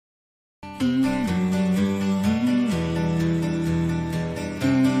Welcome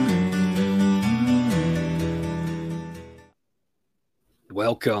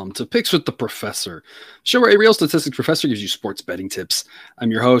to Picks with the Professor, show where a real statistics professor gives you sports betting tips.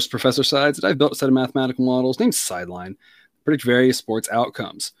 I'm your host, Professor Sides, and I've built a set of mathematical models named Sideline to predict various sports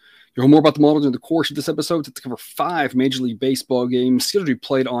outcomes. You'll hear more about the model during the course of this episode to cover 5 Major League Baseball games scheduled to be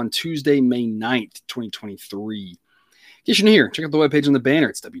played on Tuesday, May 9th, 2023. In case you're new here, check out the webpage on the banner.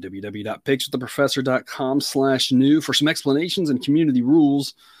 It's www.pickswiththeprofessor.com/new for some explanations and community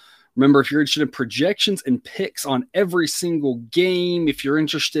rules. Remember, if you're interested in projections and picks on every single game, if you're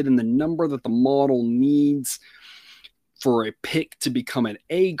interested in the number that the model needs for a pick to become an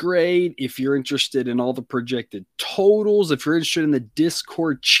A grade, if you're interested in all the projected totals, if you're interested in the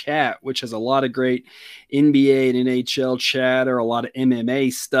Discord chat, which has a lot of great NBA and NHL chatter, a lot of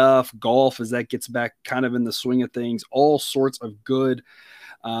MMA stuff, golf as that gets back kind of in the swing of things, all sorts of good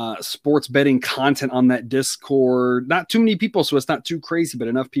sports betting content on that Discord. Not too many people, so it's not too crazy, but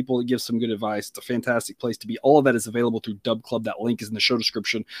enough people to give some good advice. It's a fantastic place to be. All of that is available through Dub Club. That link is in the show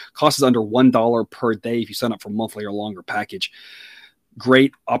description. Cost is under $1 per day if you sign up for a monthly or longer package.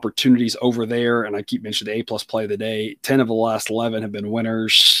 Great opportunities over there, and I keep mentioning the A-plus play of the day. 10 of the last 11 have been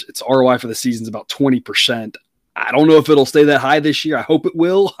winners. Its ROI for the season is about 20%. I don't know if it'll stay that high this year. I hope it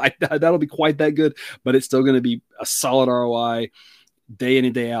will. That'll be quite that good, but it's still going to be a solid ROI day in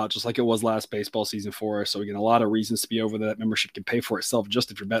and day out, just like it was last baseball season for us. So again, a lot of reasons to be over there. That membership can pay for itself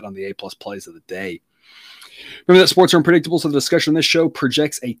just if you're betting on the A-plus plays of the day. Remember that sports are unpredictable, so the discussion on this show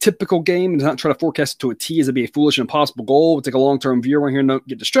projects a typical game and does not try to forecast it to a T as it'd be a foolish and impossible goal. We'll take a long-term view around here and don't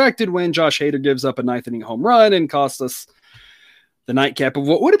get distracted when Josh Hader gives up a ninth-inning home run and costs us the nightcap of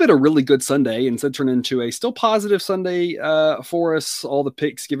what would have been a really good Sunday and instead turn into a still positive Sunday for us. All the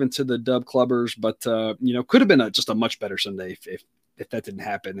picks given to the Dub Clubbers, but could have been just a much better Sunday if that didn't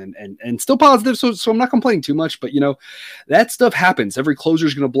happen, and still positive. So I'm not complaining too much, but that stuff happens. Every closer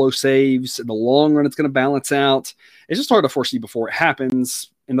is going to blow saves. In the long run, it's going to balance out. It's just hard to foresee before it happens.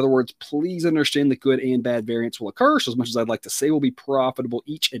 In other words, please understand that good and bad variance will occur. So as much as I'd like to say we'll be profitable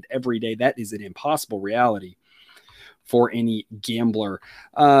each and every day, that is an impossible reality for any gambler.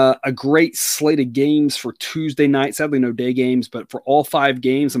 A great slate of games for Tuesday night. Sadly, no day games, but for all 5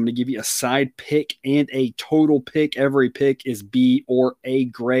 games, I'm going to give you a side pick and a total pick. Every pick is B or A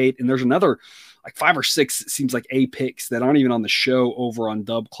grade. And there's another like 5 or 6, it seems like A picks that aren't even on the show over on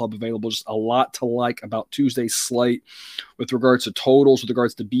Dub Club available. Just a lot to like about Tuesday's slate with regards to totals, with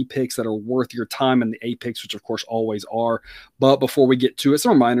regards to B picks that are worth your time, and the A picks, which of course always are. But before we get to it,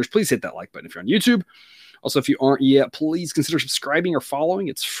 some reminders, please hit that like button if you're on YouTube. Also, if you aren't yet, please consider subscribing or following.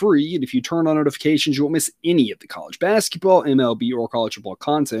 It's free, and if you turn on notifications, you won't miss any of the college basketball, MLB, or college football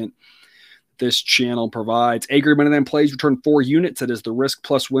content this channel provides. A-grade money line plays return 4 units. That is the risk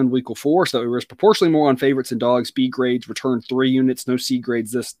plus win will equal 4, so that we risk proportionally more on favorites and dogs. B grades return 3 units. No C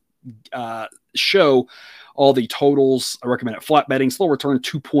grades this show. All the totals I recommend at flat betting. Slow return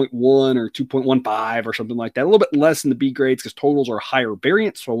 2.1 or 2.15 or something like that. A little bit less in the B grades because totals are higher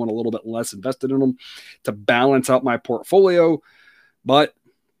variance, so I want a little bit less invested in them to balance out my portfolio. But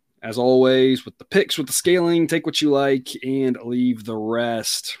as always, with the picks, with the scaling, take what you like and leave the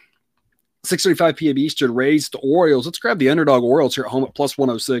rest. 6:35 p.m. Eastern, Rays to Orioles. Let's grab the underdog Orioles here at home at plus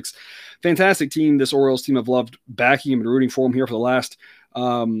 106. Fantastic team. This Orioles team, I've loved backing them and rooting for them here for the last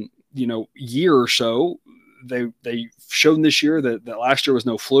year or so. They shown this year that last year was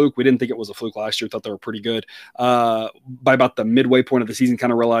no fluke. We didn't think it was a fluke last year. Thought they were pretty good. By about the midway point of the season,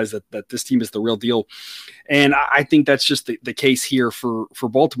 kind of realized that this team is the real deal. And I think that's just the case here for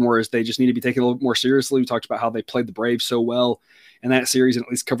Baltimore, is they just need to be taken a little bit more seriously. We talked about how they played the Braves so well in that series and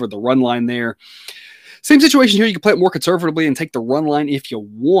at least covered the run line there. Same situation here. You can play it more conservatively and take the run line if you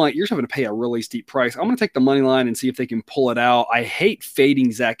want. You're just having to pay a really steep price. I'm going to take the money line and see if they can pull it out. I hate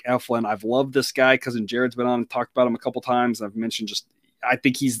fading Zach Eflin. I've loved this guy. Cousin Jared's been on and talked about him a couple times. I've mentioned I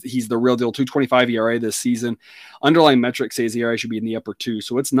think he's the real deal. 2.25 ERA this season. Underlying metrics say his ERA should be in the upper 2,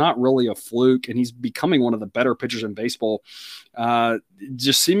 so it's not really a fluke, and he's becoming one of the better pitchers in baseball.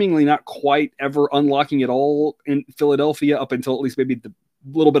 Just seemingly not quite ever unlocking at all in Philadelphia up until at least maybe the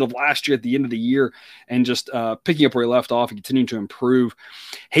little bit of last year at the end of the year, and just picking up where he left off and continuing to improve.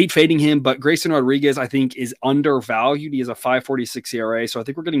 Hate fading him, but Grayson Rodriguez, I think, is undervalued. He has a 5.46 ERA, so I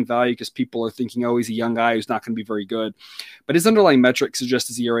think we're getting value because people are thinking, oh, he's a young guy who's not going to be very good. But his underlying metrics suggest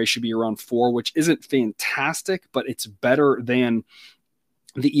his ERA should be around 4, which isn't fantastic, but it's better than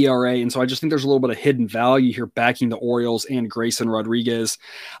the ERA. And so I just think there's a little bit of hidden value here backing the Orioles and Grayson Rodriguez.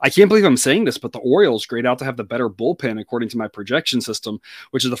 I can't believe I'm saying this, but the Orioles grade out to have the better bullpen according to my projection system,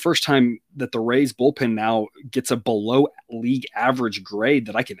 which is the first time that the Rays bullpen now gets a below league average grade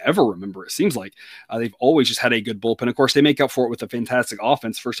that I can ever remember. It seems like they've always just had a good bullpen. Of course, they make up for it with a fantastic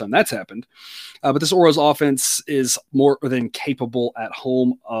offense. First time that's happened. But this Orioles offense is more than capable at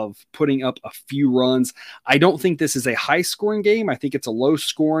home of putting up a few runs. I don't think this is a high scoring game. I think it's a low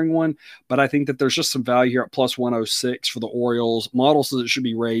scoring one, but I think that there's just some value here at plus 106 for the Orioles. Model says it should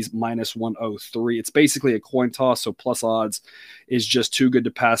be raised minus 103. It's basically a coin toss, so plus odds is just too good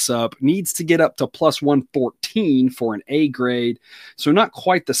to pass up. Needs to get up to plus 114 for an A grade, so not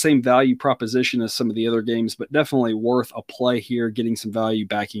quite the same value proposition as some of the other games, but definitely worth a play here, getting some value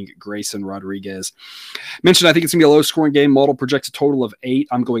backing Grayson Rodriguez. Mentioned, I think it's going to be a low scoring game. Model projects a total of 8.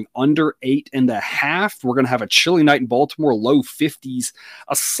 I'm going under 8.5. We're going to have a chilly night in Baltimore, low 50s.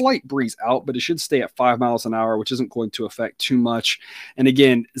 A slight breeze out, but it should stay at 5 miles an hour, which isn't going to affect too much. And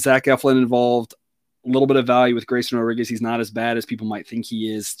again, Zach Eflin involved, a little bit of value with Grayson Rodriguez. He's not as bad as people might think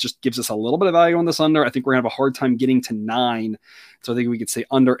he is. Just gives us a little bit of value on this under. I think we're going to have a hard time getting to 9. So I think we could say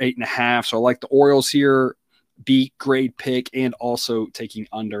under 8.5. So I like the Orioles here, B grade pick, and also taking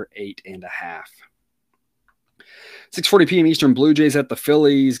under 8.5. 6:40 p.m. Eastern, Blue Jays at the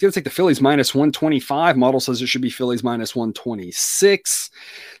Phillies. Going to take the Phillies minus 125. Model says it should be Phillies minus 126.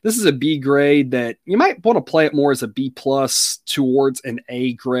 This is a B grade that you might want to play it more as a B plus towards an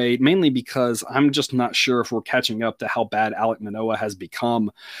A grade, mainly because I'm just not sure if we're catching up to how bad Alek Manoah has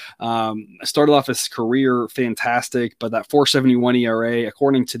become. Started off his career fantastic, but that 4.71 ERA,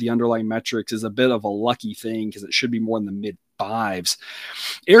 according to the underlying metrics, is a bit of a lucky thing because it should be more in the mid 5s.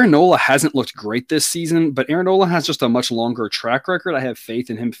 Aaron Nola hasn't looked great this season, but Aaron Nola has just a much longer track record. I have faith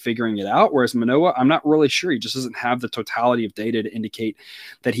in him figuring it out, whereas Manoah, I'm not really sure. He just doesn't have the totality of data to indicate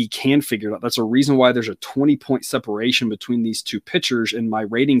that he can figure it out. That's a reason why there's a 20-point separation between these two pitchers in my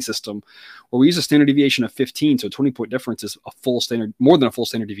rating system, where we use a standard deviation of 15, so a 20-point difference is a full standard, more than a full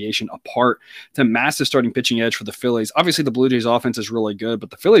standard deviation apart. It's a massive starting pitching edge for the Phillies. Obviously, the Blue Jays offense is really good, but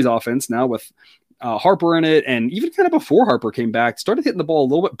the Phillies offense now with Harper in it, and even kind of before Harper came back, started hitting the ball a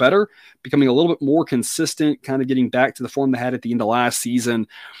little bit better, becoming a little bit more consistent, kind of getting back to the form they had at the end of last season.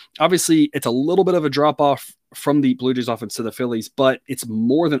 Obviously, it's a little bit of a drop-off from the Blue Jays offense to the Phillies, but it's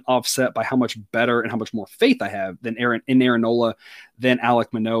more than offset by how much better and how much more faith I have than Aaron Nola than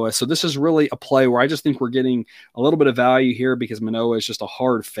Alek Manoah. So this is really a play where I just think we're getting a little bit of value here because Manoah is just a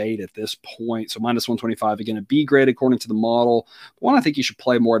hard fade at this point. So minus 125, again, a B grade according to the model. One, I think you should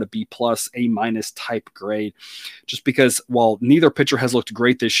play more at a B plus, A minus type grade, just because while neither pitcher has looked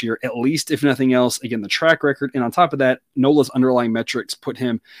great this year, at least if nothing else, again, the track record. And on top of that, Nola's underlying metrics put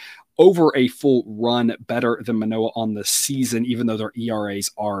him over a full run better than Manoah on the season, even though their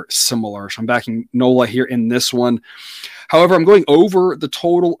ERAs are similar. So I'm backing Nola here in this one. However, I'm going over the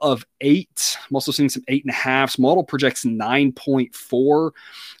total of 8. I'm also seeing some 8.5s. Model projects 9.4.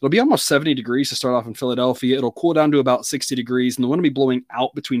 It'll be almost 70 degrees to start off in Philadelphia. It'll cool down to about 60 degrees, and the wind will be blowing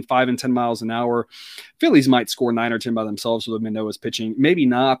out between 5 and 10 miles an hour. Phillies might score 9 or 10 by themselves with Manoah's pitching. Maybe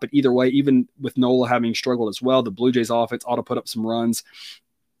not, but either way, even with Nola having struggled as well, the Blue Jays offense ought to put up some runs.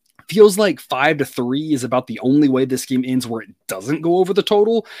 Feels like 5-3 is about the only way this game ends where it doesn't go over the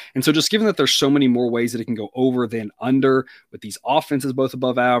total. And so just given that there's so many more ways that it can go over than under, with these offenses both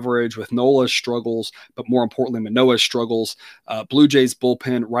above average, with Nola's struggles, but more importantly, Manoah's struggles, Blue Jays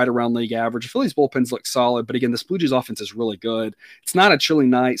bullpen right around league average. Phillies bullpens look solid, but again, this Blue Jays offense is really good. It's not a chilly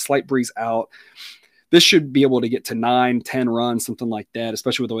night, slight breeze out. This should be able to get to 9, 10 runs, something like that,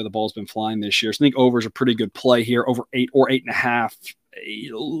 especially with the way the ball's been flying this year. So I think over is a pretty good play here, over 8 or 8.5.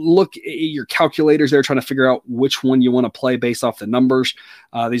 Look at your calculators there, trying to figure out which one you want to play based off the numbers.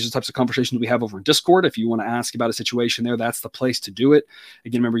 These are the types of conversations we have over in Discord. If you want to ask about a situation there, that's the place to do it.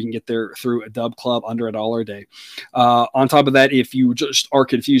 Again, remember, you can get there through a Dub Club under $1 a day. On top of that, if you just are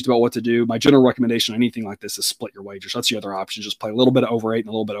confused about what to do, my general recommendation on anything like this is split your wagers. That's the other option. Just play a little bit of over 8 and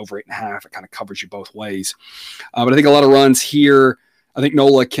a little bit over 8.5. It kind of covers you both ways. But I think a lot of runs here. I think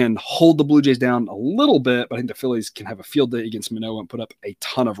Nola can hold the Blue Jays down a little bit, but I think the Phillies can have a field day against Manoah and put up a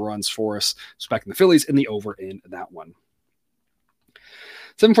ton of runs for us. So back in the Phillies in the over in that one.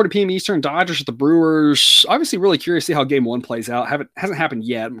 7:40 p.m. Eastern, Dodgers at the Brewers. Obviously really curious to see how game 1 plays out. Hasn't happened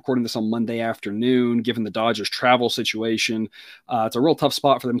yet. I'm recording this on Monday afternoon, given the Dodgers travel situation. It's a real tough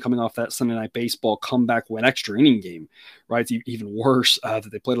spot for them coming off that Sunday Night Baseball comeback win extra inning game, right? It's even worse that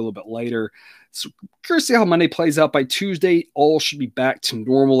they played a little bit later. So curious to see how Monday plays out. By Tuesday, all should be back to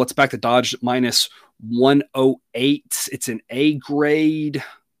normal. Let's back the Dodgers at minus 108. It's an A grade.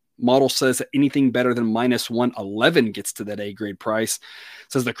 Model says that anything better than minus 111 gets to that A grade price.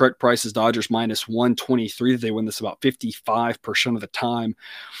 It says the correct price is Dodgers minus 123. They win this about 55% of the time.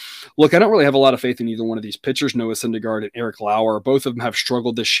 Look, I don't really have a lot of faith in either one of these pitchers, Noah Syndergaard and Eric Lauer. Both of them have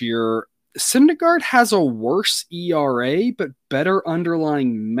struggled this year. Syndergaard has a worse ERA, but better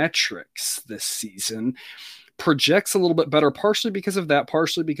underlying metrics this season. Projects a little bit better, partially because of that,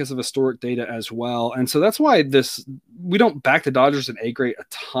 partially because of historic data as well. And so that's why we don't back the Dodgers in A grade a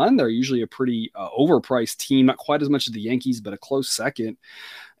ton. They're usually a pretty overpriced team, not quite as much as the Yankees, but a close second.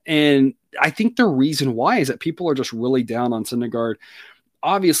 And I think the reason why is that people are just really down on Syndergaard.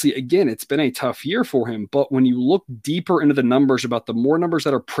 Obviously, again, it's been a tough year for him, but when you look deeper into the numbers, about the more numbers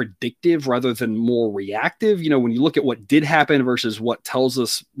that are predictive rather than more reactive, when you look at what did happen versus what tells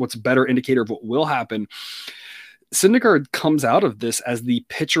us what's a better indicator of what will happen, Syndergaard comes out of this as the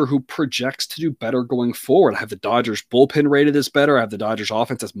pitcher who projects to do better going forward. I have the Dodgers bullpen rated as better. I have the Dodgers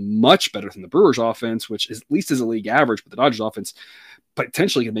offense as much better than the Brewers offense, which is at least is a league average, but the Dodgers offense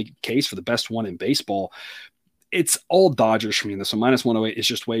potentially can make a case for the best one in baseball. It's all Dodgers for me in this one. Minus 108 is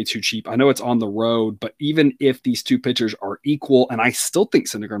just way too cheap. I know it's on the road, but even if these two pitchers are equal, and I still think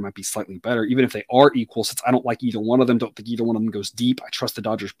Syndergaard might be slightly better, even if they are equal, since I don't like either one of them, don't think either one of them goes deep. I trust the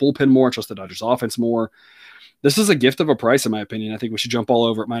Dodgers bullpen more. I trust the Dodgers offense more. This is a gift of a price, in my opinion. I think we should jump all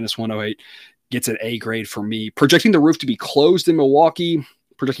over at minus 108. Gets an A grade for me. Projecting the roof to be closed in Milwaukee,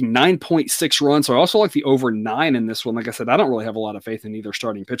 projecting 9.6 runs. So I also like the over 9 in this one. Like I said, I don't really have a lot of faith in either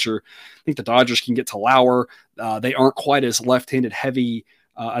starting pitcher. I think the Dodgers can get to Lauer. They aren't quite as left-handed heavy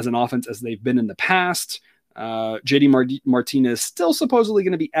as an offense as they've been in the past. JD Martinez still supposedly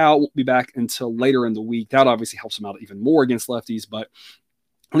going to be out, won't be back until later in the week. That obviously helps him out even more against lefties, but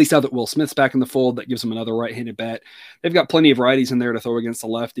at least now that Will Smith's back in the fold, that gives them another right-handed bat. They've got plenty of righties in there to throw against the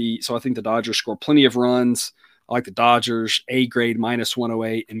lefty, so I think the Dodgers score plenty of runs. I like the Dodgers, A grade, minus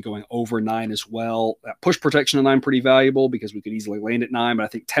 108, and going over 9 as well. That push protection of 9 pretty valuable because we could easily land at 9, but I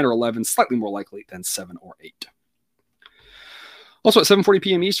think 10 or 11 slightly more likely than 7 or 8. Also at 7:40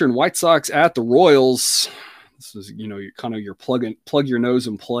 p.m. Eastern, White Sox at the Royals. This is, your plug your nose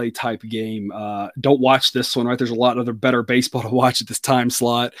and play type game. Don't watch this one, right? There's a lot of other better baseball to watch at this time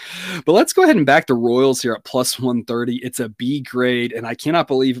slot. But let's go ahead and back the Royals here at plus 130. It's a B grade, and I cannot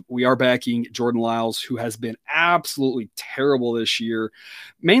believe we are backing Jordan Lyles, who has been absolutely terrible this year,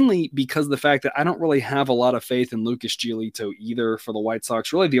 mainly because of the fact that I don't really have a lot of faith in Lucas Giolito either for the White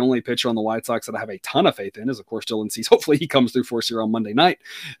Sox. Really, the only pitcher on the White Sox that I have a ton of faith in is, of course, Dylan Cease. Hopefully he comes through for us here on Monday night.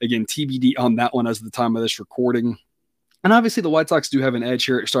 Again, TBD on that one as of the time of this recording. And obviously the White Sox do have an edge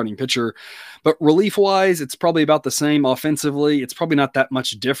here at starting pitcher, but relief-wise, it's probably about the same. Offensively, it's probably not that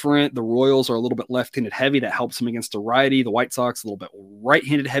much different. The Royals are a little bit left-handed heavy. That helps them against a righty. The White Sox a little bit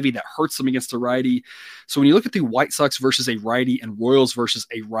right-handed heavy. That hurts them against a righty. So when you look at the White Sox versus a righty and Royals versus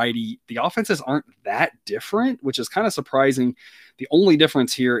a righty, the offenses aren't that different, which is kind of surprising. The only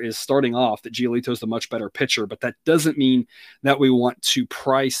difference here is starting off that Giolito is the much better pitcher, but that doesn't mean that we want to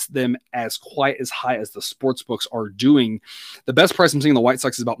price them as quite as high as the sports books are doing. The best price I'm seeing in the White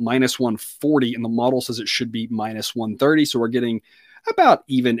Sox is about minus 140, and the model says it should be minus 130. So we're getting about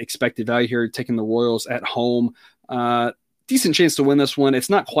even expected value here, taking the Royals at home. Decent chance to win this one. It's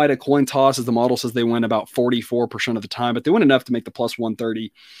not quite a coin toss, as the model says they win about 44% of the time, but they win enough to make the plus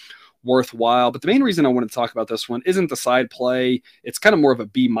 130 worthwhile. But the main reason I want to talk about this one isn't the side play. It's kind of more of a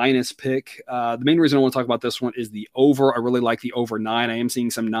B minus pick. The main reason I want to talk about this one is the over. I really like the over 9. I am seeing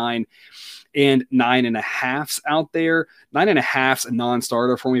some 9 and 9.5s out there. 9.5's a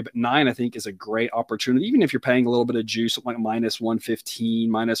non-starter for me, but 9 I think is a great opportunity. Even if you're paying a little bit of juice, like minus 115,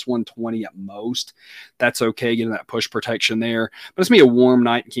 minus 120 at most, that's okay, getting that push protection there. But it's going to be a warm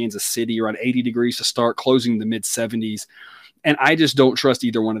night in Kansas City, around 80 degrees to start, closing the mid 70s. And I just don't trust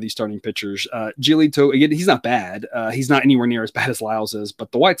either one of these starting pitchers. Giolito, again, he's not bad. He's not anywhere near as bad as Lyles is,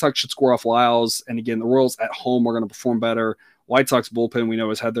 but the White Sox should score off Lyles. And again, the Royals at home are going to perform better. White Sox bullpen, we know,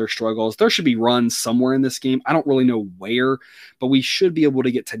 has had their struggles. There should be runs somewhere in this game. I don't really know where, but we should be able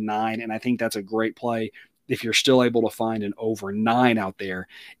to get to 9. And I think that's a great play if you're still able to find an over 9 out there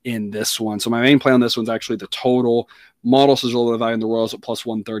in this one. So my main play on this one's actually the total. Model says a little bit of value in the Royals at plus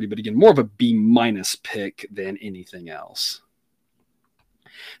 130, but again, more of a B minus pick than anything else.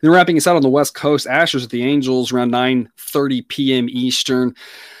 Then wrapping us out on the West Coast, Astros at the Angels around 9:30 p.m. Eastern.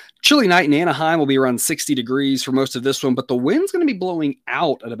 Chilly night in Anaheim will be around 60 degrees for most of this one, but the wind's going to be blowing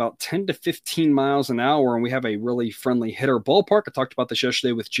out at about 10 to 15 miles an hour, and we have a really friendly hitter ballpark. I talked about this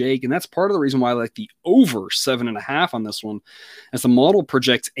yesterday with Jake, and that's part of the reason why I like the over 7.5 on this one, as the model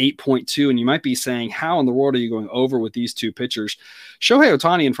projects 8.2, and you might be saying, how in the world are you going over with these two pitchers? Shohei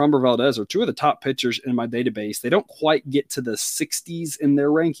Ohtani and Framber Valdez are two of the top pitchers in my database. They don't quite get to the 60s in their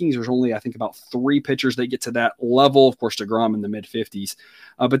rankings. There's only, I think, about 3 pitchers that get to that level. Of course, DeGrom in the mid-50s.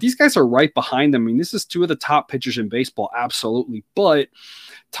 But these guys are right behind them. I mean, this is two of the top pitchers in baseball, absolutely. But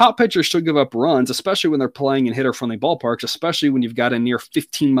top pitchers should give up runs, especially when they're playing in hitter-friendly ballparks, especially when you've got a near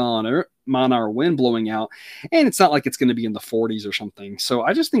 15-mile-an-hour wind blowing out, and it's not like it's going to be in the 40s or something. So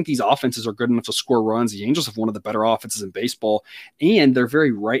I just think these offenses are good enough to score runs. The Angels have one of the better offenses in baseball, and they're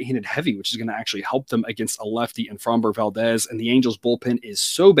very right-handed heavy, which is going to actually help them against a lefty and Framber Valdez, and the Angels bullpen is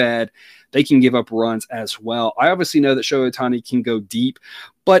so bad they can give up runs as well. I obviously know that Shohei Ohtani can go deep,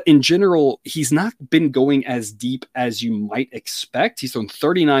 but in general, he's not been going as deep as you might expect. He's thrown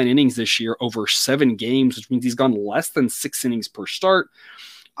 39 innings this year over 7 games, which means he's gone less than 6 innings per start.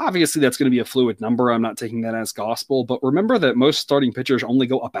 Obviously, that's going to be a fluid number. I'm not taking that as gospel, but remember that most starting pitchers only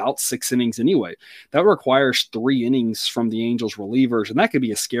go about 6 innings anyway. That requires 3 innings from the Angels relievers, and that could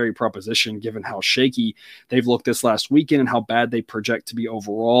be a scary proposition given how shaky they've looked this last weekend and how bad they project to be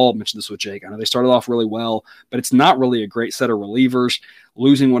overall. I mentioned this with Jake. I know they started off really well, but it's not really a great set of relievers.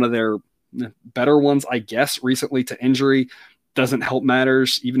 Losing one of their better ones, I guess, recently to injury doesn't help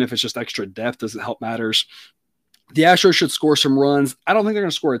matters. Even if it's just extra depth, doesn't help matters. The Astros should score some runs. I don't think they're going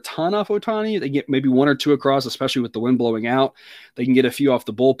to score a ton off Ohtani. They get maybe 1 or 2 across, especially with the wind blowing out. They can get a few off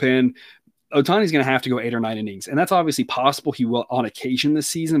the bullpen. Ohtani's going to have to go 8 or 9 innings, and that's obviously possible. He will on occasion this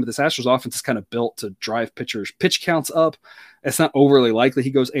season, but this Astros offense is kind of built to drive pitchers' pitch counts up. It's not overly likely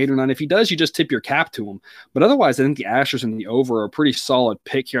he goes 8 or 9. If he does, you just tip your cap to him. But otherwise, I think the Astros and the over are a pretty solid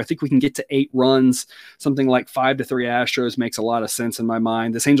pick here. I think we can get to 8 runs. Something like 5-3 Astros makes a lot of sense in my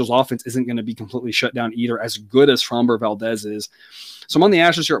mind. This Angels offense isn't going to be completely shut down either, as good as Framber Valdez is. So I'm on the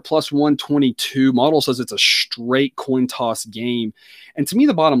Astros here at plus 122. Model says it's a straight coin toss game. And to me,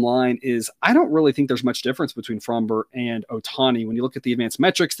 the bottom line is I don't really think there's much difference between Framber and Ohtani. When you look at the advanced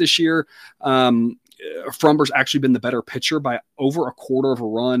metrics this year, Framber's actually been the better pitcher by over a quarter of a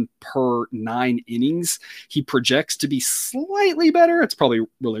run per 9 innings. He projects to be slightly better. It's probably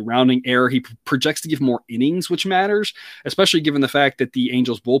really rounding error. He projects to give more innings, which matters, especially given the fact that the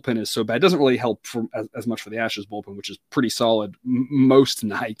Angels bullpen is so bad. It doesn't really help as much for the Astros bullpen, which is pretty solid most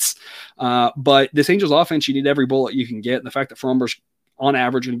nights. But this Angels offense, you need every bullet you can get. And the fact that Framber's on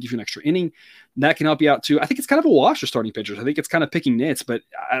average going to give you an extra inning, that can help you out too. I think it's kind of a wash for starting pitchers. I think it's kind of picking nits, but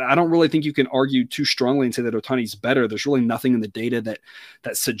I don't really think you can argue too strongly and say that Ohtani's better. There's really nothing in the data that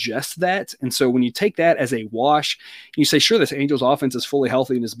suggests that. And so when you take that as a wash, you say, sure, this Angels offense is fully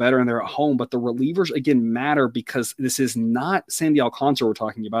healthy and is better and they're at home, but the relievers again matter because this is not Sandy Alcantara we're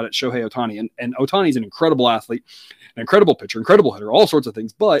talking about. It's Shohei Ohtani. And Ohtani's an incredible athlete, an incredible pitcher, incredible hitter, all sorts of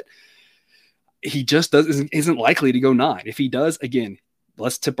things, but he just isn't likely to go 9. If he does, again,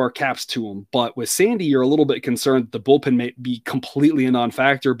 let's tip our caps to him. But with Sandy, you're a little bit concerned the bullpen may be completely a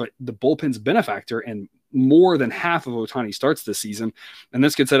non-factor, but the bullpen's been a factor, and more than half of Ohtani starts this season. And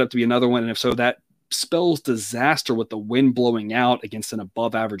this could set up to be another one. And if so, that spells disaster with the wind blowing out against an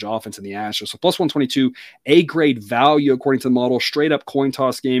above-average offense in the Astros. So plus 122, A-grade value according to the model, straight-up coin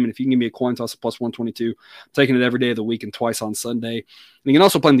toss game. And if you can give me a coin toss at plus 122, I'm taking it every day of the week and twice on Sunday. And you can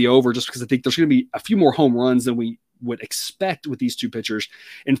also play in the over just because I think there's going to be a few more home runs than we would expect with these two pitchers.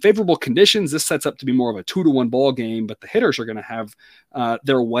 In favorable conditions, this sets up to be more of a 2-1 ball game, but the hitters are going to have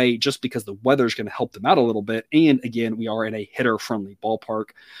their way just because the weather is going to help them out a little bit. And again, we are in a hitter-friendly ballpark.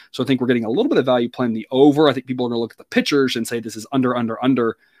 So I think we're getting a little bit of value playing the over. I think people are going to look at the pitchers and say this is under,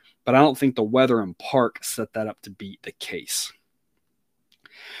 but I don't think the weather and park set that up to be the case.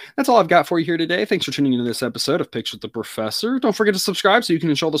 That's all I've got for you here today. Thanks for tuning into this episode of Picks with the Professor. Don't forget to subscribe so you can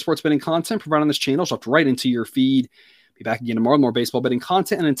enjoy all the sports betting content provided on this channel. It's right into your feed. Be back again tomorrow with more baseball betting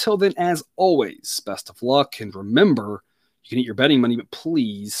content. And until then, as always, best of luck. And remember, you can eat your betting money, but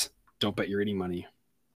please don't bet your eating money.